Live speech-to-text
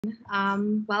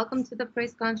Welcome to the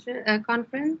press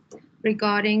conference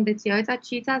regarding the Toyota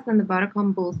Cheetahs and the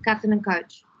Vodacom Bulls, captain and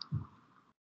coach.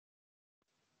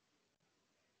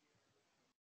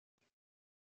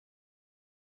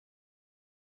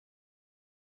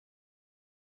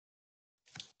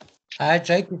 Hi,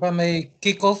 Jake. If I may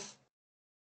kick off,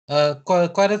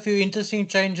 quite a few interesting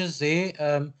changes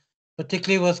there,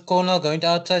 particularly with Cornell going to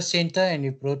outside centre, and you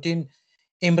brought in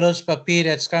Ambrose Papier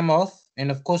that's come off, and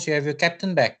of course you have your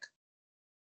captain back.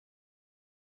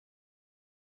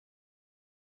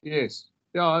 Yes.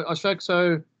 Yeah, Ashak,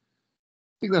 so I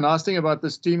think the nice thing about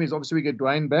this team is obviously we get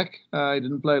Duane back. He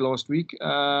didn't play last week.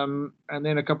 And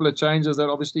then a couple of changes that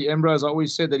obviously Ambrose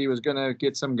always said that he was going to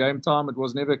get some game time. It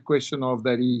was never a question of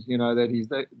that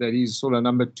he's sort of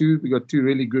number two. We got two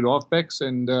really good halfbacks,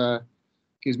 and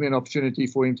gives me an opportunity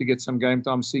for him to get some game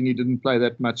time, seeing he didn't play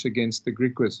that much against the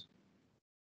Griquas.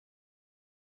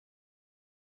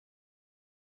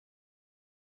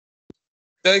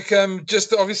 Jake,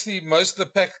 just obviously most of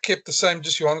the pack kept the same,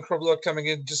 just Johan Krobler coming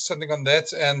in, just something on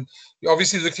that. And you're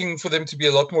obviously looking for them to be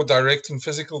a lot more direct and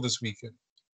physical this weekend.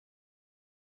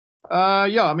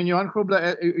 Yeah, I mean, Johan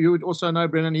Krobler, you would also know,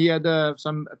 Brennan, he had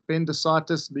some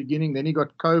appendicitis at the beginning, then he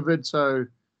got COVID. So,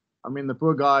 I mean, the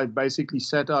poor guy basically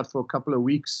sat out for a couple of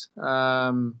weeks,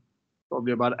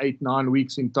 probably about 8-9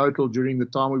 weeks in total during the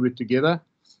time we were together.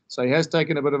 So he has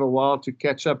taken a bit of a while to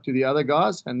catch up to the other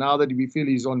guys, and now that we feel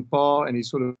he's on par and he's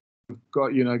sort of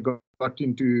got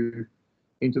into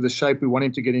the shape we want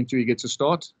him to get into, he gets a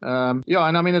start. Yeah,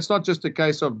 and I mean it's not just a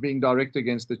case of being direct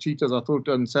against the Cheetahs. I thought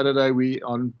on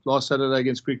last Saturday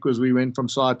against Griquas we went from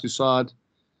side to side.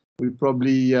 We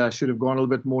probably should have gone a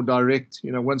little bit more direct.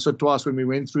 Once or twice when we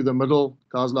went through the middle,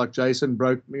 guys like Jason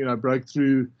broke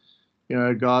through.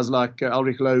 Guys like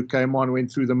Ulrich Lowe came on,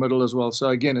 went through the middle as well. So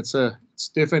again, it's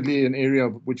definitely an area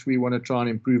which we want to try and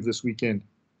improve this weekend.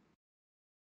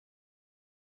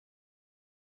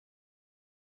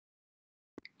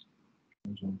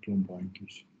 Okay,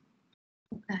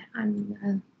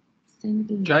 I'm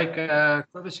sending. Jake,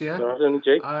 Kobus here.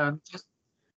 Jake.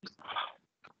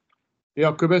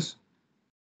 Yeah, Kobus.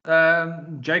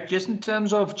 Jake, just in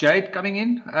terms of Jade coming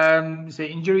in, is there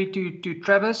injury to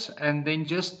Travis? And then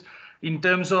just in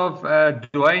terms of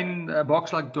Duane,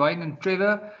 box like Duane and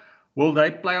Trevor, will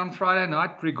they play on Friday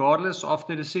night regardless of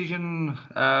the decision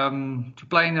to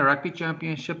play in the Rugby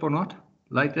Championship or not?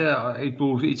 Later,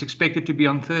 it's expected to be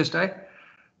on Thursday.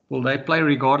 Will they play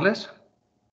regardless?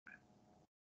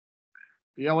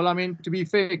 Yeah, well, I mean, to be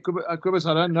fair, Kobus,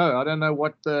 I don't know. I don't know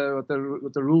what the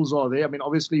rules are there. I mean,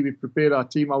 obviously, we've prepared our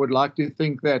team. I would like to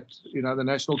think that, the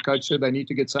national coach said they need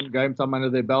to get some game time under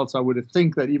their belts. I would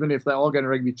think that even if they are going to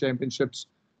rugby championships,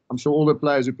 I'm sure all the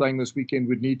players who are playing this weekend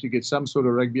would need to get some sort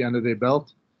of rugby under their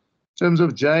belt. In terms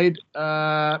of Jade,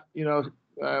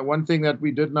 one thing that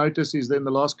we did notice is that in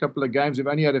the last couple of games, we've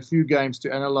only had a few games to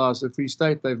analyse the Free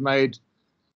State. They've made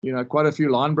quite a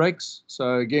few line breaks.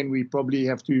 So again, we probably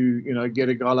have to, get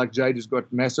a guy like Jade who's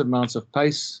got massive amounts of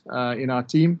pace in our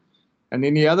team. And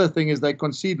then the other thing is they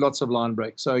concede lots of line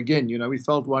breaks. So again, we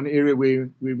felt one area where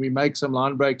we make some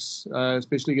line breaks,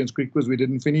 especially against Griquas, we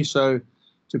didn't finish. So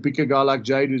to pick a guy like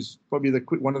Jade, who's probably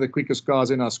one of the quickest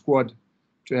guys in our squad,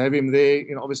 to have him there,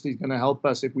 obviously is going to help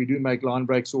us if we do make line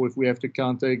breaks or if we have to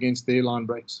counter against their line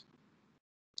breaks.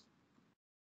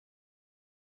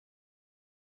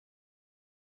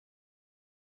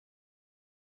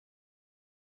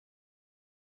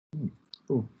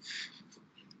 Cool.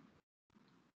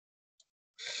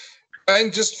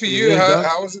 And just for you,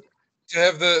 how was it to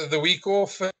have the week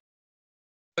off,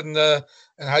 and how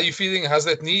are you feeling? How's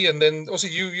that knee? And then also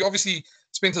you obviously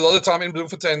spent a lot of time in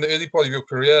Bloemfontein in the early part of your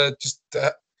career. Just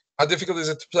how difficult is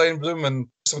it to play in Bloem? And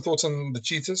some thoughts on the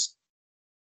Cheetahs?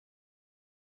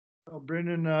 Oh,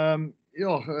 Brendan, I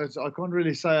can't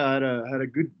really say I had a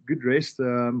good rest.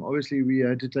 Obviously, we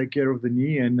had to take care of the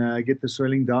knee and get the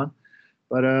swelling down.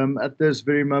 But at this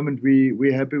very moment,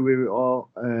 we're happy where we are,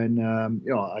 and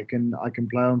I can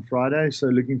play on Friday. So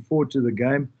looking forward to the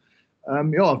game. I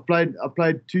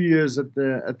played 2 years at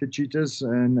the Cheetahs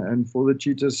and for the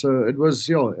Cheetahs. So it was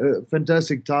a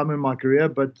fantastic time in my career.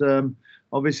 But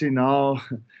obviously now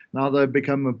they've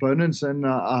become opponents, and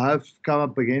I have come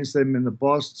up against them in the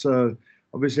past. So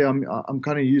obviously I'm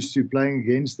kind of used to playing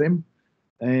against them.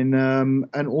 And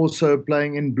also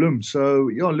playing in Bloem. So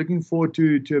looking forward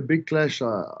to a big clash.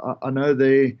 I know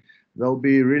they'll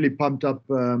be really pumped up,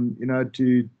 to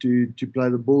play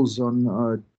the Bulls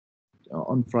on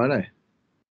Friday.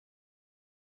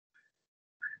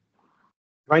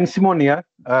 Ryan Simon here.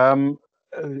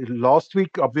 Last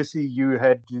week, obviously, you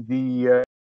had the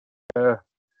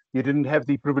you didn't have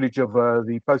the privilege of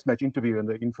the post-match interview and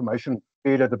the information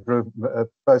fed at the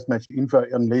post-match info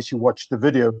unless you watched the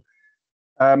video.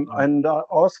 And I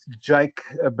asked Jake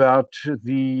about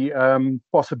the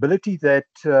possibility that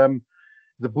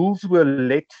the Bulls were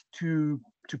let to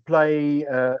play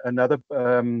another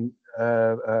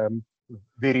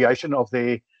variation of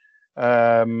their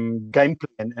game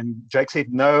plan, and Jake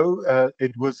said no.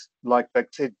 It was like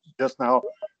Jake said just now.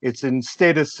 It's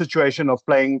instead a situation of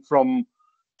playing from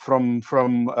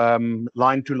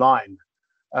line to line.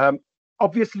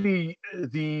 Obviously,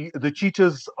 the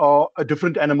Cheetahs are a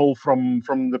different animal from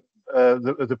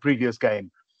the previous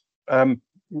game.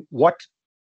 What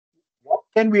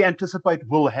can we anticipate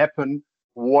will happen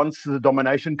once the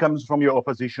domination comes from your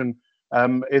opposition?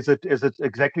 Is it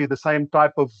exactly the same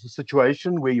type of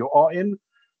situation where you are in?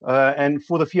 And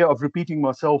for the fear of repeating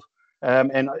myself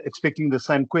and expecting the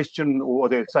same question or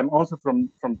the same answer from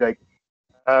Jake,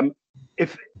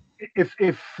 if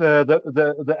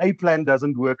the A plan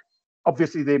doesn't work,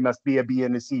 obviously there must be a B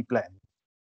and a C plan.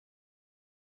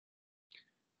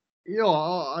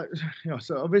 Yeah,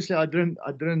 so obviously I didn't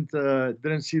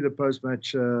see the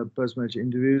post-match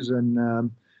interviews,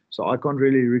 and so I can't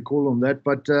really recall on that.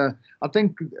 But I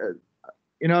think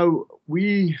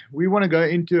we want to go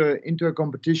into a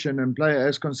competition and play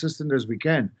as consistent as we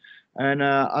can. And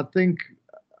I think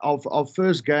our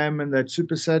first game and that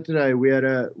Super Saturday, we had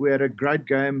a great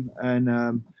game,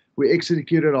 and we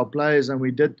executed our players, and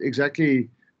we did exactly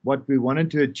what we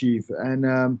wanted to achieve.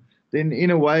 And then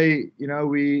in a way,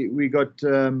 we got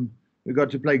to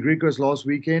play Griquas last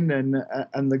weekend, and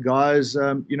the guys,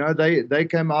 they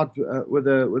came out with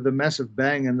a massive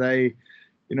bang, and they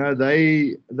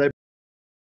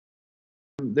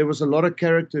there was a lot of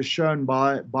character shown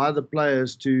by the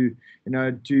players to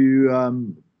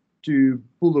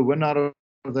pull the win out of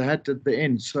the hat at the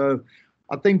end. So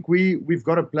I think we've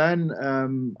got a plan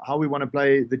how we want to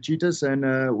play the Cheetahs, and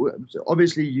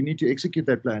obviously you need to execute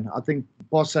that plan. I think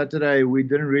past Saturday we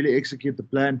didn't really execute the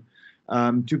plan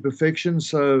to perfection.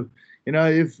 So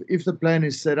if the plan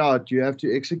is set out, you have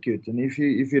to execute, and if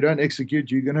you don't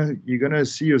execute, you're gonna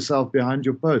see yourself behind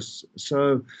your posts.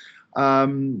 So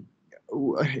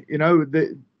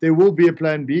there will be a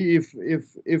plan B if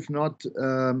not,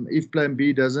 if plan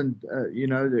B doesn't,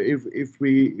 if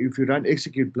we don't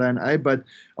execute plan A. But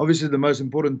obviously the most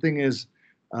important thing is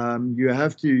you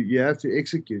have to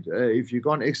execute. If you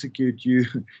can't execute, you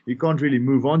can't really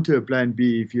move on to a plan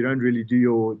B if you don't really do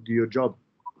your job.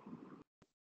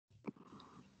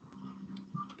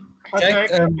 Hi,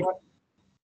 Jake.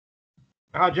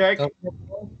 Hi, Jake.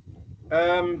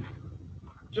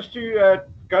 Just to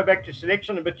go back to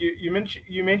selection, but you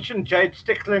mentioned Jade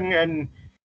Stickling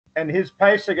and his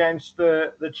pace against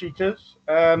the Cheetahs.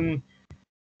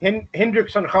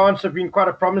 Hendricks and Gans have been quite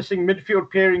a promising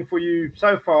midfield pairing for you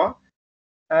so far.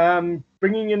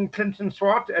 Bringing in Clinton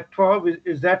Swart at 12,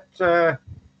 is that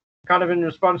kind of in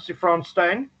response to Frans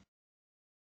Steyn?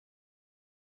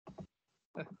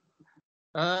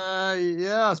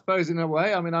 Yeah, I suppose in a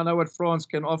way. I mean, I know what France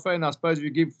can offer, and I suppose if you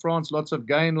give France lots of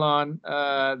gain line,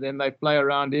 then they play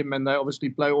around him, and they obviously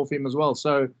play off him as well.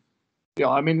 So, yeah,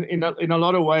 I mean, in a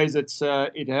lot of ways, it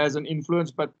has an influence,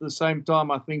 but at the same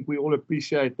time, I think we all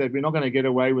appreciate that we're not going to get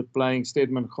away with playing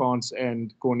Stedman, Gans,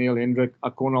 and Cornel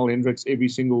Hendricks every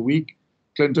single week.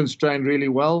 Clinton's trained really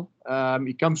well.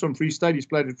 He comes from Free State. He's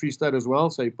played at Free State as well,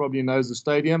 so he probably knows the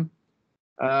stadium.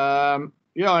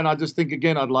 Yeah, and I just think,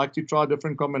 again, I'd like to try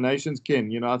different combinations, Ken.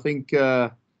 I think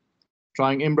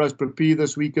trying Ambrose Papi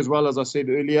this week as well, as I said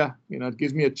earlier, it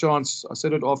gives me a chance. I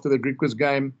said it after the Griquas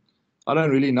game. I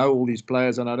don't really know all these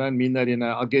players, and I don't mean that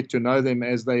I get to know them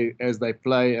as they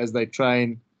play, as they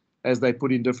train, as they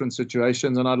put in different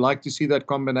situations, and I'd like to see that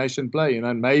combination play.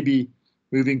 Maybe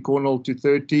moving Cornell to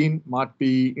 13 might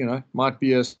be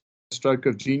a stroke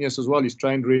of genius as well. He's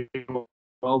trained really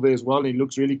well there as well, and he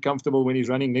looks really comfortable when he's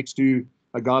running next to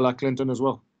a guy like Clinton as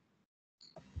well.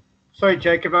 Sorry,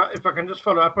 Jake, if I can just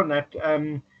follow up on that.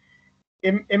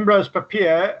 Ambrose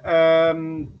Papier,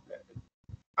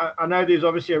 I know there's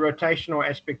obviously a rotational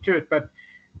aspect to it, but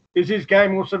is his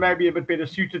game also maybe a bit better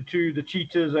suited to the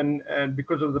Cheetahs and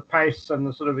because of the pace and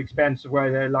the sort of expansive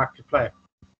way they like to play?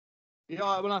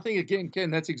 Yeah, well, I think, again,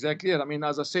 Ken, that's exactly it. I mean,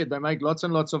 as I said, they make lots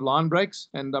and lots of line breaks,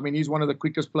 and I mean, he's one of the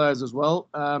quickest players as well.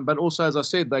 But also, as I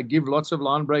said, they give lots of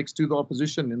line breaks to the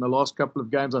opposition. In the last couple of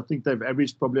games, I think they've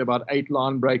averaged probably about 8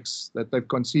 line breaks that they've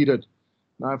conceded.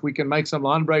 Now, if we can make some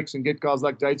line breaks and get guys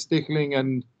like Jade Stickling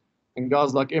and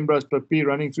guys like Ambrose Papi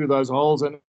running through those holes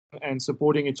and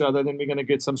supporting each other, then we're going to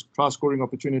get some try-scoring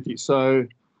opportunities. So,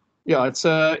 Yeah, it's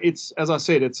as I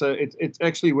said, it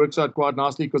actually works out quite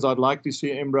nicely because I'd like to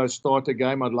see Ambrose start a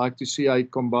game. I'd like to see how he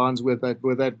combines with that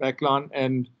backline,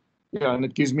 and and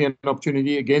it gives me an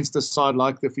opportunity against a side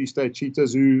like the Free State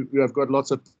Cheetahs who have got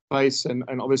lots of pace and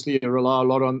obviously rely a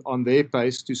lot on their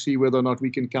pace to see whether or not we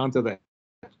can counter that.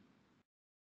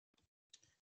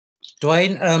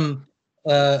 Duane,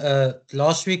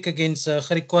 last week against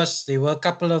Griquas, there were a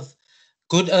couple of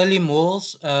good early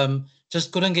mauls.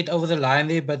 Just couldn't get over the line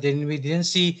there, but then we didn't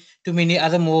see too many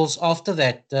other mauls after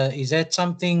that. Is that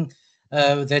something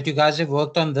that you guys have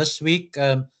worked on this week?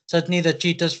 Certainly the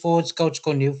Cheetahs forwards coach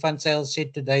Cornel van Zyl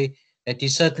said today that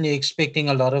he's certainly expecting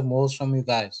a lot of mauls from you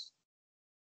guys.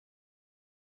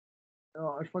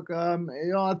 I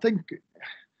think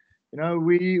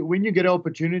when you get an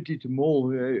opportunity to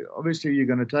maul, obviously you're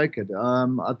going to take it.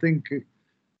 I think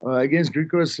against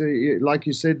Griquas, like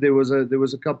you said, there was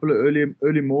a couple of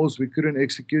early mauls we couldn't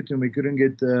execute and we couldn't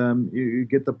get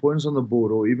the points on the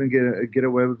board or even get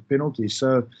away with the penalties.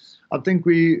 So I think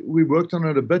we worked on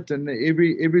it a bit, and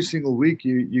every single week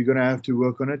you're going to have to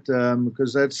work on it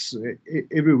because that's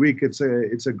every week it's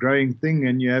a growing thing,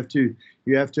 and you have to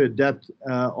adapt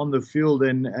on the field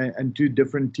and to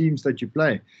different teams that you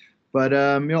play. But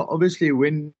obviously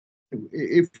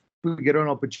if we get an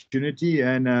opportunity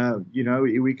and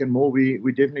we can maul,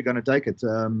 we're definitely going to take it.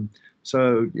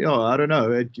 So I don't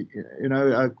know.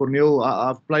 Cornel,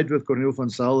 I've played with Cornel van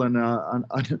Zyl, and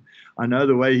I know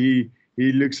the way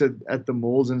he looks at the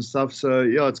mauls and stuff. So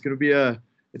it's going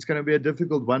to be a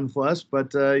difficult one for us.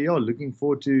 But looking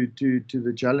forward to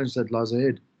the challenge that lies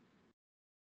ahead.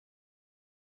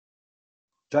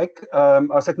 Jake,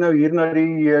 as ek nou hier na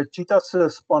die Cheetahs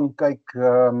span kyk,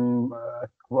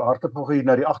 hardloop hier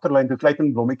na die agterlyn, toe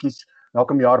Clayton Blommetjies,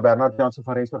 Malcolm Jaar, Bernard Jansen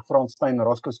van Rensburg, Frans Steyn,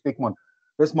 Roscoe Spekman.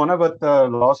 Dis manne wat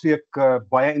laasweek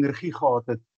baie energie gehad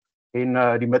het en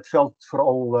die midveld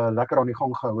veral lekker aan die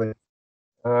gang gehou het.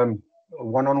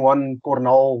 One-on-one,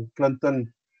 Cornel,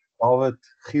 Clinton, David,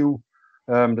 Giel,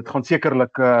 dit gaan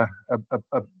sekerlik 'n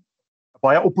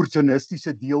baie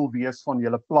opportunistiese deel wees van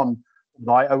julle plan om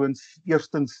daai ouens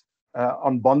eerstens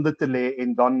aan bande te lê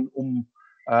en dan om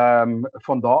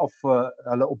van daar af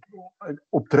hulle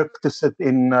op druk te sit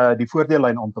en die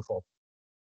voordeellyn aan te val.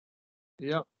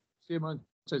 Ja, man,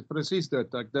 dit presies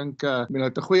dit. Ek dink hulle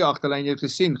het 'n goeie agterlyn, jy het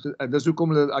gesien. Dis hoekom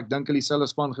hulle ek dink hulle dieselfde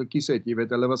span gekies het. Jy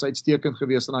weet, hulle was uitstekend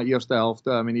geweest in die eerste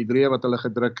helfte. En die drie wat hulle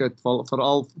gedruk het,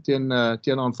 veral teen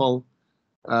aanval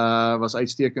was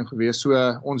uitstekend geweest. So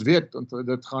ons weet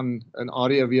dit gaan 'n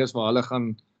area wees waar hulle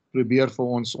gaan probeer vir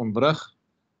ons ontbrug.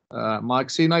 Maar ek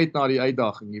sien uit na die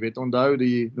uitdaging. Jy weet, onthou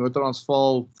die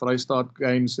Noord-Transvaal Vrystaat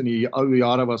games in die ou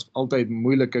jare was altyd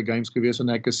moeilike games geweest, en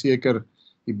ek is seker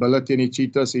die Bulle teen die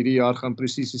Cheetahs hierdie jaar gaan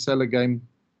presies dieselfde game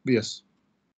wees.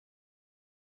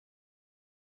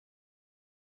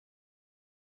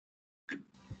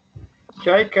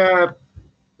 Jake,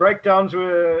 breakdowns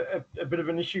were a bit of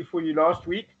an issue for you last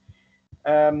week.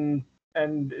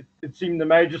 And it seemed the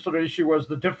major sort of issue was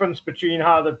the difference between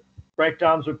how the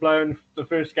breakdowns were blown the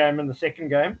first game and the second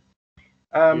game.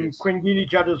 Yes. Quengili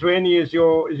Jadazweni is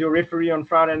your referee on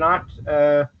Friday night.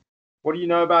 What do you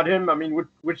know about him? I mean,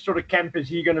 which sort of camp is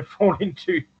he going to fall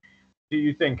into, do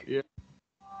you think?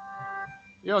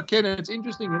 Yeah, Ken, it's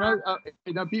interesting.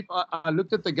 People. I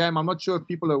looked at the game. I'm not sure if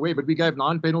people are aware, but we gave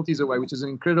 9 penalties away, which is an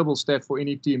incredible stat for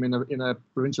any team in a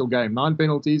provincial game. 9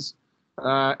 penalties.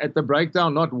 At the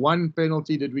breakdown, not one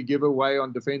penalty did we give away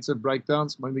on defensive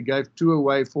breakdowns. When we gave 2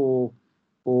 away for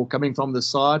coming from the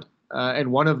side,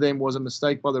 and one of them was a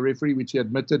mistake by the referee, which he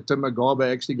admitted. Tim Mugabe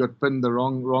actually got pinned the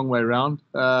wrong way around.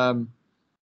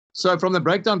 So from the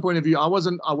breakdown point of view, I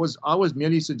was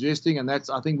merely suggesting, and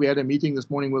I think we had a meeting this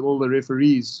morning with all the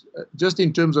referees, just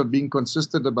in terms of being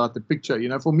consistent about the picture.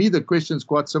 For me, the question is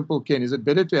quite simple, Ken. Is it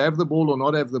better to have the ball or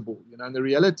not have the ball? And the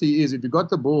reality is, if you got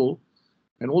the ball,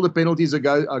 and all the penalties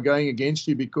are going against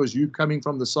you because you coming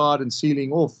from the side and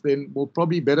sealing off, then we'll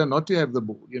probably better not to have the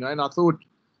ball, And I thought,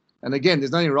 and again,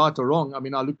 there's nothing right or wrong. I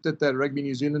mean, I looked at that Rugby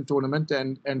New Zealand tournament,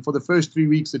 and for the first 3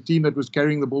 weeks, the team that was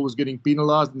carrying the ball was getting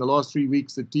penalised. In the last 3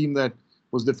 weeks, the team that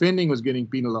was defending was getting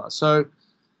penalised. So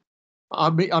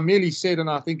I merely said, and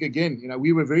I think, again,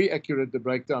 we were very accurate at the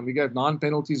breakdown. We gave 9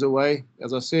 penalties away,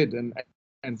 as I said,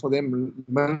 and for them,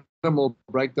 minimal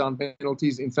breakdown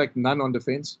penalties, in fact, none on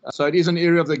defence. So it is an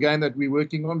area of the game that we're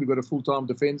working on. We've got a full-time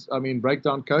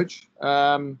breakdown coach.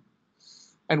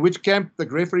 And which camp the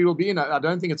referee will be in, I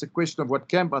don't think it's a question of what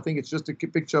camp. I think it's just a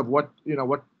picture of what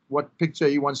picture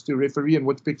he wants to referee and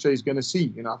what picture he's going to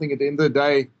see. I think at the end of the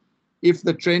day, if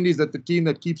the trend is that the team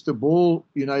that keeps the ball,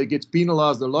 gets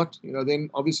penalised a lot, then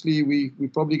obviously we're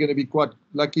probably going to be quite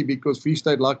lucky because Free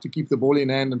State like to keep the ball in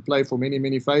hand and play for many,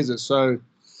 many phases. So,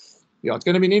 yeah, it's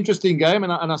going to be an interesting game.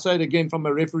 And I say it again from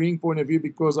a refereeing point of view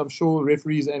because I'm sure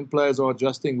referees and players are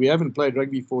adjusting. We haven't played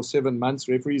rugby for 7 months.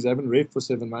 Referees haven't ref for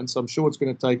 7 months. So I'm sure it's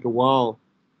going to take a while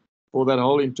for that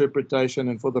whole interpretation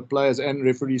and for the players and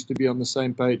referees to be on the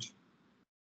same page.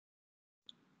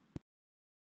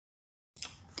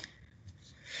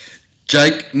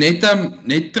 Jake, net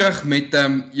terug met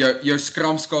jou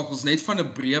skramskakels, net van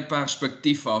 'n breë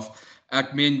perspektief af.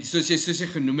 Ek meen, soos jy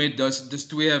genoem het, dis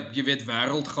twee, jy weet,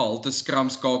 wêreldgehalte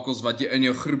skramskakels wat jy in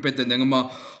jou groep het en dinge, maar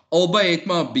albei het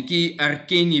maar 'n bietjie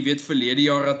erken, jy weet, verlede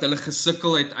jaar dat hulle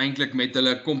gesukkel het eintlik met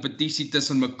hulle kompetisie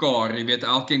tussen mekaar. Jy weet,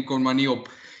 elkeen kon maar nie op,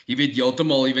 jy weet,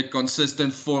 heeltemal, jy weet,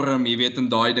 consistent vorm, jy weet, en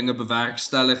daai dinge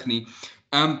bewerkstellig nie.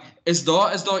 Is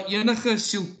daar enige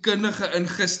sielkundige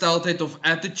ingesteldheid of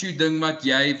attitude ding wat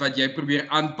jy probeer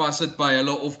aanpas het by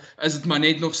hulle, of is dit maar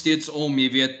net nog steeds om, jy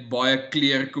weet, baie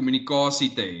clear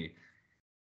kommunikasie te hê?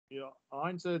 Ja,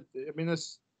 Heinz,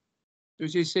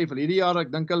 soos jy sê, vir hierdie jaar,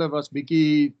 ek dink hulle was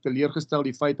bietjie teleurgestel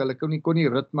die feit, hulle kon nie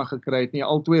ritme gekry het nie,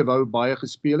 al twee wou baie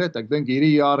gespeel het. Ek dink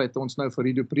hierdie jaar het ons nou vir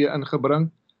Rido Pre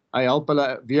ingebring. Hy help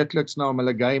hulle weekliks nou om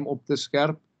hulle game op te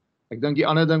skerp. Ek dink die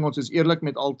ander ding, ons is eerlik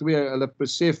met al twee, hulle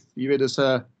besef, jy weet,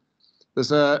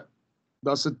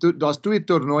 daar's twee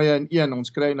toernooie in een. Ons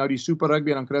kry nou die Super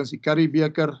Rugby en dan kry ons die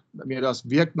Currie-beker. Daar's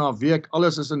week na week,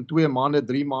 alles is in 2 maande,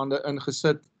 3 maande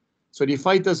ingesit. So die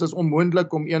feit is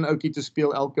onmoontlik om een ouetjie te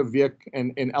speel elke week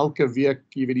en elke week,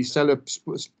 jy weet, dieselfde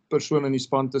persoon in die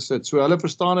span te sit. So hulle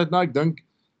verstaan dit nou,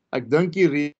 ek dink die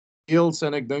reëls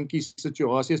en ek dink die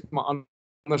situasie is maar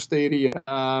anders te hierdie.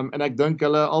 En ek dink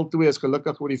hulle albei is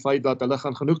gelukkig oor die feit dat hulle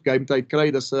gaan genoeg game tyd kry.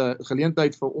 Dis 'n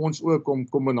geleentheid vir ons ook om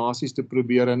kombinasies te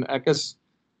probeer. En ek is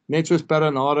net soos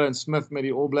Perenare en Smith met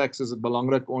die All Blacks, is dit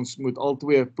belangrik ons moet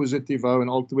albei positief hou en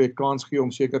albei kans gee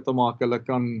om seker te maak hulle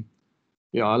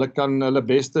kan hulle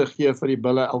beste gee vir die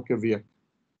bulle elke week.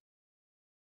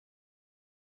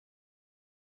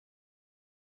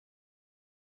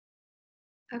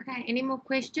 Okay, any more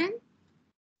questions?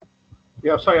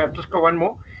 Yeah, sorry, I've just got one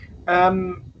more.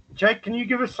 Jake, can you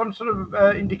give us some sort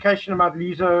of indication about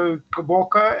Lizo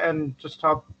Kaboka and just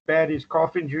how bad his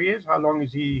calf injury is? How long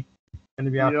is he going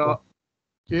to be out for?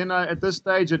 At this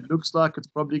stage, it looks like it's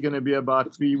probably going to be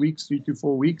about 3 weeks, 3 to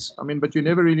 4 weeks. But you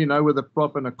never really know with a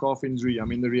prop and a calf injury.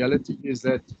 The reality is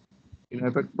that,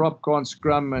 if a prop can't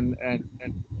scrum and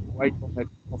wait on that,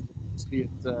 obviously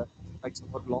it takes a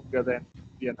lot longer than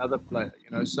be another player,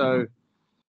 So,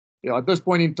 at this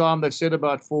point in time, they've said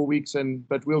about 4 weeks,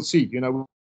 but we'll see.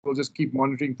 We'll just keep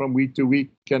monitoring from week to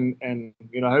week, and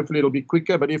hopefully it'll be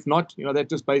quicker. But if not, that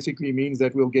just basically means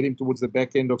that we'll get him towards the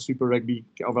back end of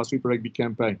our Super Rugby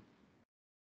campaign.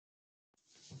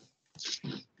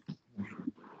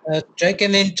 Jake,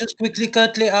 and then just quickly,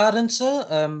 Curtly Arden, sir,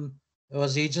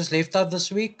 was he just left out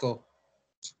this week, or?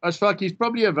 Ashfaq, he's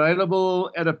probably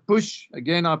available at a push.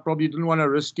 Again, I probably didn't want to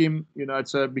risk him.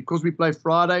 It's because we play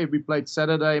Friday. If we played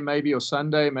Saturday, maybe, or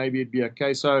Sunday, maybe it'd be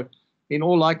okay. So, in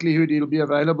all likelihood, he'll be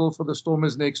available for the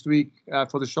Stormers next week,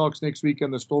 for the Sharks next week,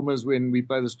 and the Stormers when we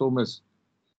play the Stormers.